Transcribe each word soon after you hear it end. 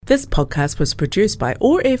This podcast was produced by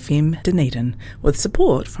OARsome Dunedin with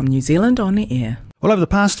support from New Zealand On the Air. Well, over the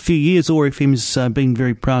past few years, OARFM's been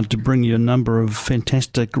very proud to bring you a number of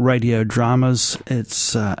fantastic radio dramas.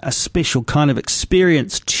 It's a special kind of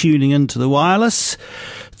experience tuning into the wireless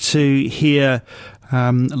to hear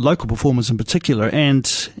local performers in particular.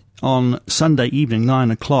 And on Sunday evening,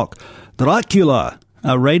 9 o'clock, Dracula,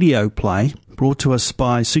 a radio play brought to us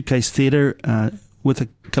by Suitcase Theatre with a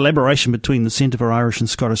collaboration between the Centre for Irish and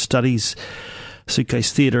Scottish Studies,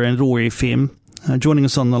 Suitcase Theatre and OARfm. Joining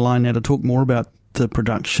us on the line now to talk more about the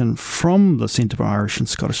production from the Centre for Irish and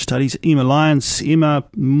Scottish Studies, Emer Lyons. Emma,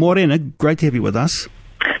 morena, great to have you with us.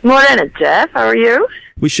 Morena, Jeff, how are you?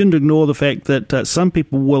 We shouldn't ignore the fact that some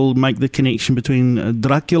people will make the connection between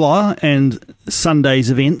Dracula and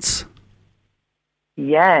Sunday's events.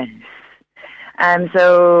 Yes.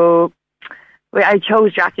 So I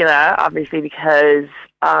chose Dracula, obviously, because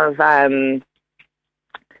of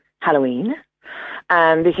Halloween.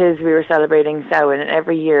 Because we were celebrating Samhain, and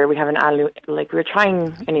every year we have we're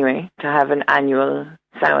trying anyway to have an annual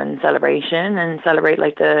Samhain celebration and celebrate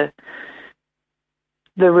the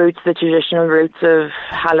roots, the traditional roots of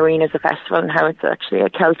Halloween as a festival, and how it's actually a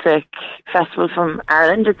Celtic festival from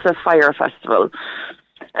Ireland. It's a fire festival,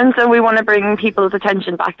 and so we want to bring people's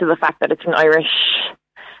attention back to the fact that it's an Irish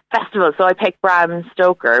festival. So I picked Bram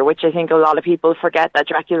Stoker, which I think a lot of people forget that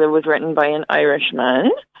Dracula was written by an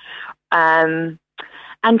Irishman. And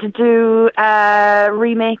to do a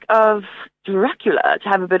remake of Dracula, to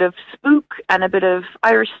have a bit of spook and a bit of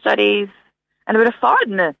Irish studies and a bit of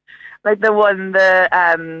fun. Like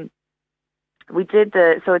we did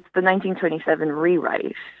so it's the 1927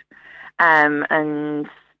 rewrite. And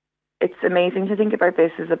it's amazing to think about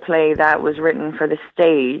this as a play that was written for the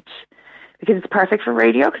stage, because it's perfect for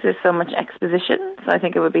radio because there's so much exposition. So I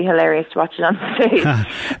think it would be hilarious to watch it on stage.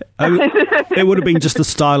 It would have been just the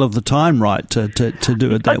style of the time, right, to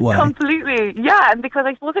do it that way. Completely, yeah. And because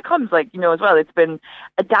I suppose it comes as well, it's been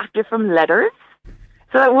adapted from letters.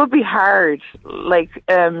 So that would be hard,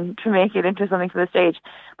 to make it into something for the stage.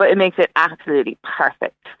 But it makes it absolutely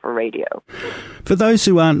perfect for radio. For those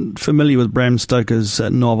who aren't familiar with Bram Stoker's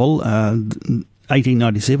novel,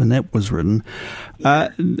 1897, that was written.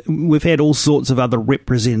 We've had all sorts of other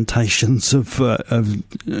representations of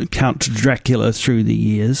Count Dracula through the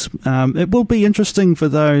years. It will be interesting for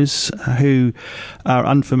those who are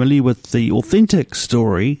unfamiliar with the authentic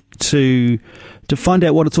story to find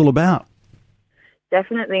out what it's all about.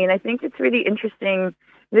 Definitely, and I think it's really interesting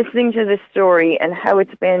listening to this story and how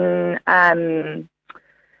it's been,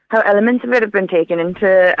 how elements of it have been taken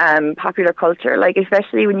into popular culture,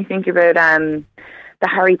 especially when you think about the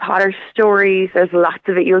Harry Potter stories. There's lots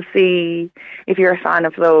of it you'll see. If you're a fan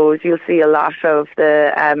of those, you'll see a lot of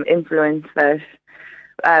the influence that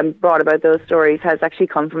brought about those stories has actually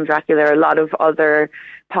come from Dracula. A lot of other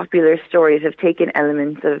popular stories have taken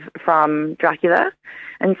elements from Dracula.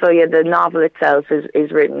 And so, the novel itself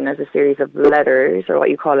is written as a series of letters, or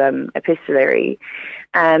what you call epistolary,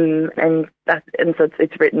 and so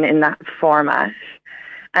it's written in that format.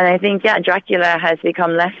 And I think, Dracula has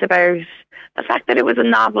become less about the fact that it was a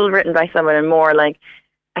novel written by someone and more like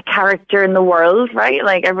a character in the world,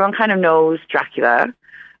 right? Everyone kind of knows Dracula,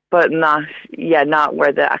 but not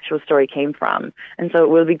where the actual story came from. And so it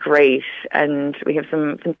will be great, and we have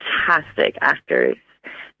some fantastic actors.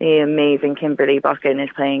 The amazing Kimberly Buchan is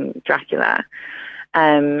playing Dracula.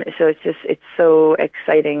 So it's so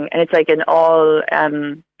exciting. And it's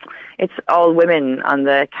it's all women on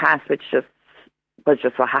the cast, which was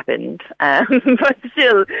just what happened. But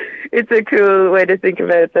still, it's a cool way to think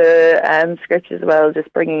about the script as well,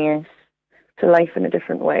 just bringing it to life in a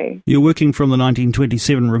different way. You're working from the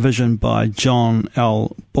 1927 revision by John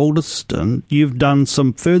L. Balderston. You've done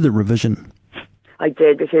some further revision. I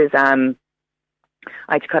did, because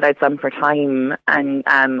I had to cut out some for time, and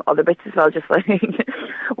other bits as well just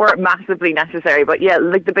weren't massively necessary. But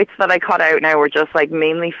the bits that I cut out now were just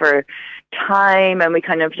mainly for time, and we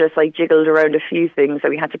kind of just jiggled around a few things that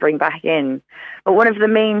we had to bring back in. But one of the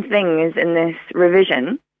main things in this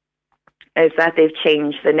revision is that they've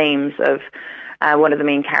changed the names of one of the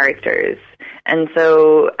main characters. And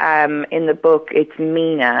so in the book, it's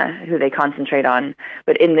Mina who they concentrate on.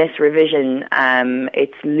 But in this revision,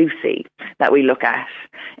 it's Lucy that we look at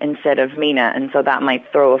instead of Mina. And so that might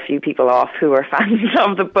throw a few people off who are fans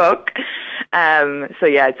of the book.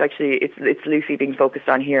 It's Lucy being focused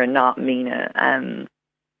on here and not Mina.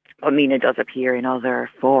 But Mina does appear in other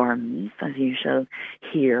forms, as you shall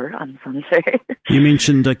hear on Sunday. You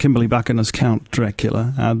mentioned Kimberly Buchan as Count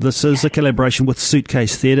Dracula. This is a collaboration with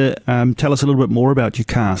Suitcase Theatre. Tell us a little bit more about your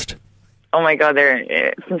cast. Oh my God,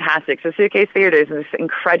 they're fantastic. So Suitcase Theatre is this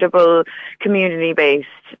incredible community-based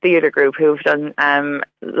theatre group who've done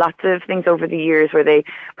lots of things over the years where they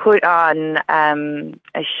put on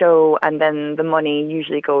a show and then the money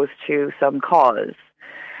usually goes to some cause.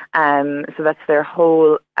 So that's their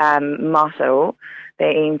whole motto.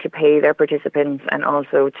 They aim to pay their participants and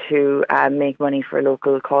also to make money for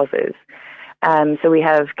local causes. So we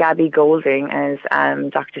have Gabby Golding as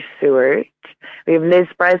Dr. Seward. We have Liz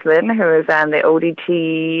Breslin, who is the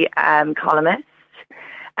ODT columnist,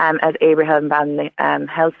 as Abraham Van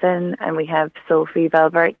Helsing. And we have Sophie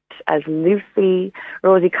Velvert as Lucy,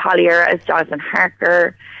 Rosie Collier as Jonathan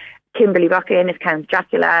Harker, Kimberly Buchan as Count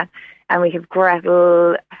Dracula, and we have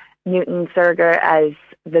Gretel Newton-Surger as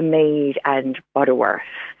the Maid and Butterworth.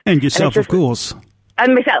 And yourself, of course.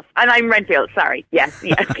 And myself, and I'm Renfield. Sorry, yes.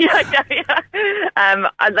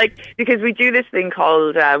 Because we do this thing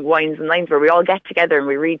called Wines and Lines, where we all get together and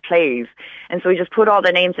we read plays, and so we just put all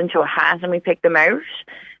the names into a hat and we pick them out.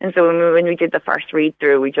 And so when we did the first read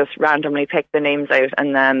through, we just randomly picked the names out,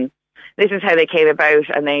 and this is how they came about,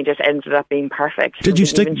 and they just ended up being perfect. Did you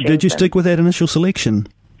stick with that initial selection?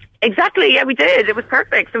 Exactly. Yeah, we did. It was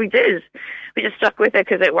perfect. So we did. We just stuck with it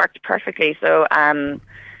because it worked perfectly. So.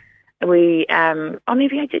 Maybe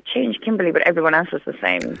I did change Kimberly, but everyone else was the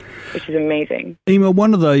same, which is amazing. Emer,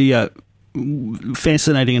 one of the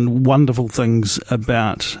fascinating and wonderful things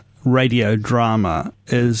about radio drama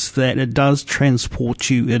is that it does transport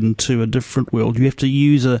you into a different world. You have to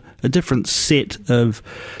use a different set of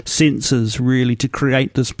senses, really, to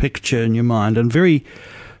create this picture in your mind, and very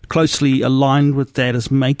closely aligned with that is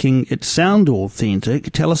making it sound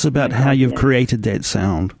authentic. Tell us about how you've created that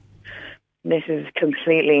sound. This is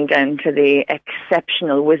completely down to the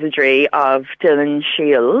exceptional wizardry of Dylan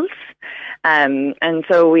Shields. And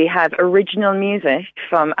so we have original music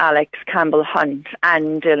from Alex Campbell-Hunt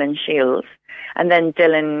and Dylan Shields. And then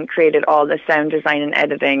Dylan created all the sound design and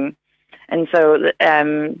editing. And so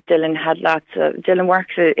Dylan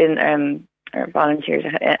works in volunteers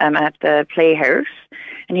at the Playhouse.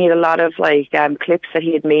 And he had a lot of clips that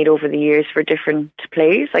he had made over the years for different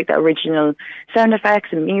plays, like the original sound effects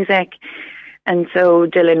and music. And so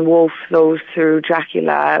Dylan wove those through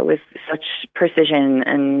Dracula with such precision,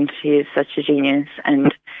 and he is such a genius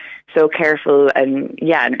and so careful, and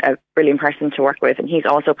a brilliant person to work with. And he's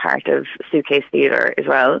also part of Suitcase Theatre as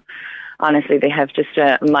well. Honestly, they have just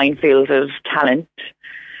a minefield of talent.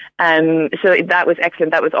 So that was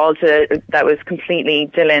excellent. That was completely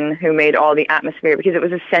Dylan who made all the atmosphere, because it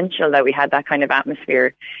was essential that we had that kind of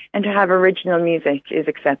atmosphere. And to have original music is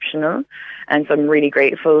exceptional. And so I'm really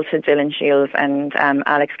grateful to Dylan Shields and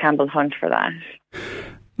Alex Campbell-Hunt for that.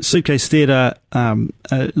 Suitcase Theatre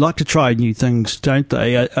like to try new things, don't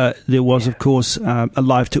they? There was, of course, a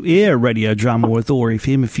live-to-air radio drama with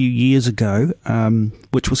OARfM a few years ago,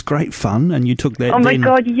 which was great fun, and you took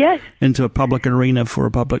that into a public arena for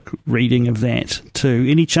a public reading of that too.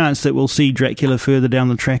 Any chance that we'll see Dracula further down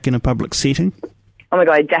the track in a public setting? Oh my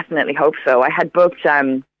God, I definitely hope so. I had booked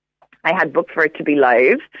for it to be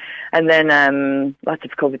live, and then lots of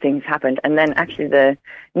COVID things happened. And then actually the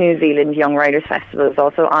New Zealand Young Writers Festival is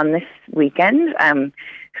also on this weekend.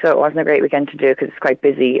 So it wasn't a great weekend to do because it's quite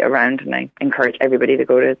busy around, and I encourage everybody to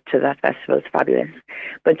go to that festival. It's fabulous.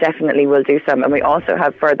 But definitely we'll do some. And we also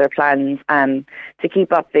have further plans to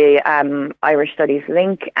keep up the Irish Studies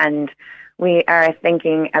link, and we are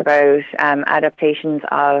thinking about adaptations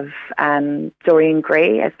of Dorian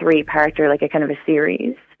Gray, a 3-parter, like a kind of a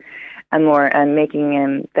series, and more, and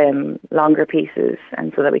making them longer pieces,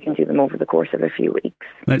 and so that we can do them over the course of a few weeks.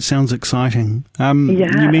 That sounds exciting.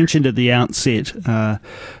 You mentioned at the outset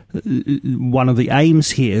one of the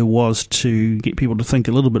aims here was to get people to think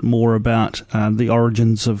a little bit more about the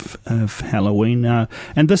origins of Halloween,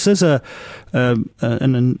 and this is an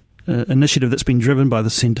initiative that's been driven by the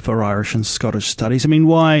Centre for Irish and Scottish Studies. I mean,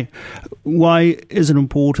 why is it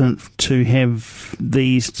important to have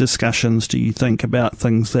these discussions, do you think, about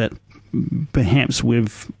things that perhaps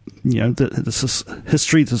we've, this is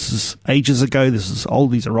history, this is ages ago,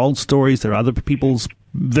 these are old stories, there are other people's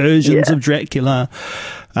versions of Dracula.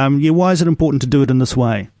 Why is it important to do it in this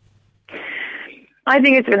way? I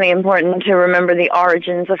think it's really important to remember the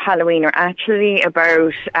origins of Halloween are actually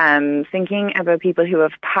about thinking about people who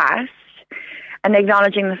have passed and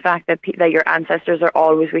acknowledging the fact that your ancestors are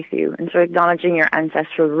always with you. And so acknowledging your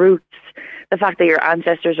ancestral roots, the fact that your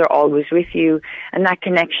ancestors are always with you, and that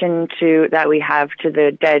connection that we have to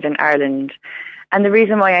the dead in Ireland. And the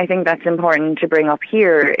reason why I think that's important to bring up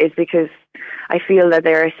here is because I feel that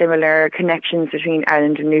there are similar connections between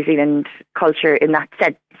Ireland and New Zealand culture in that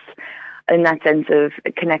sense. in that sense of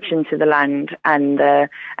connection to the land and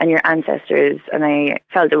your ancestors. And I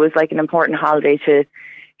felt it was like an important holiday to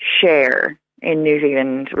share in New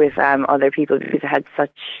Zealand with other people, because it had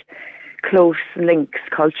such close links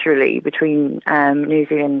culturally between New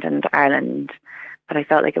Zealand and Ireland. But I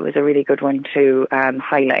felt like it was a really good one to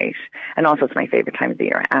highlight. And also it's my favourite time of the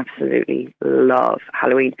year. I absolutely love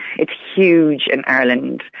Halloween. It's huge in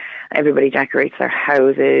Ireland. Everybody decorates their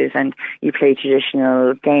houses and you play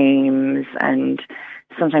traditional games and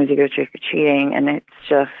sometimes you go trick-or-treating, and it's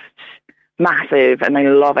just massive and I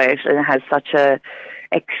love it. And it has such a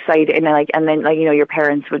exciting, and then your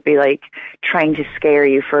parents would be like trying to scare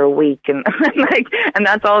you for a week, and and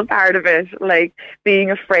that's all part of it. Like,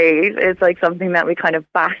 being afraid is like something that we kind of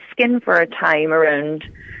bask in for a time around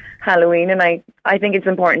Halloween, and I think it's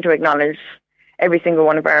important to acknowledge every single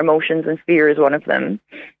one of our emotions, and fear is one of them.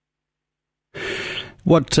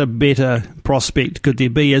 What a better prospect could there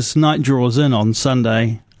be as night draws in on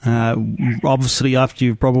Sunday? Obviously, after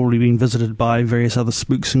you've probably been visited by various other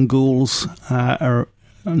spooks and ghouls are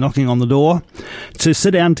knocking on the door, to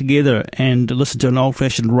sit down together and listen to an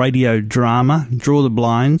old-fashioned radio drama, draw the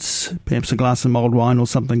blinds, perhaps a glass of mulled wine or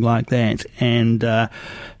something like that, and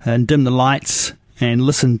dim the lights and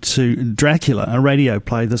listen to Dracula, a radio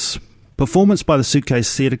play. This performance by the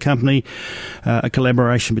Suitcase Theatre Company, a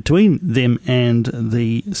collaboration between them and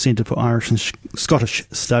the Centre for Irish and Scottish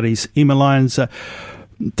Studies. Emer Lyons,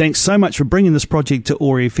 thanks so much for bringing this project to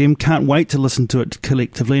OAR FM. Can't wait to listen to it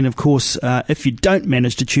collectively. And of course, if you don't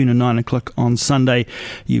manage to tune in 9 o'clock on Sunday,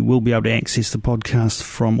 you will be able to access the podcast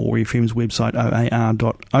from OAR FM's website,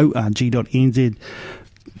 oar.org.nz.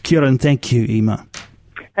 Kia ora and thank you, Emer.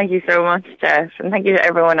 Thank you so much, Jeff. And thank you to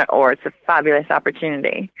everyone at OAR. It's a fabulous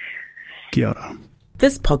opportunity. Kia ora.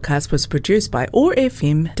 This podcast was produced by OAR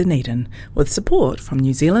FM Dunedin with support from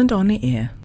New Zealand On the Air.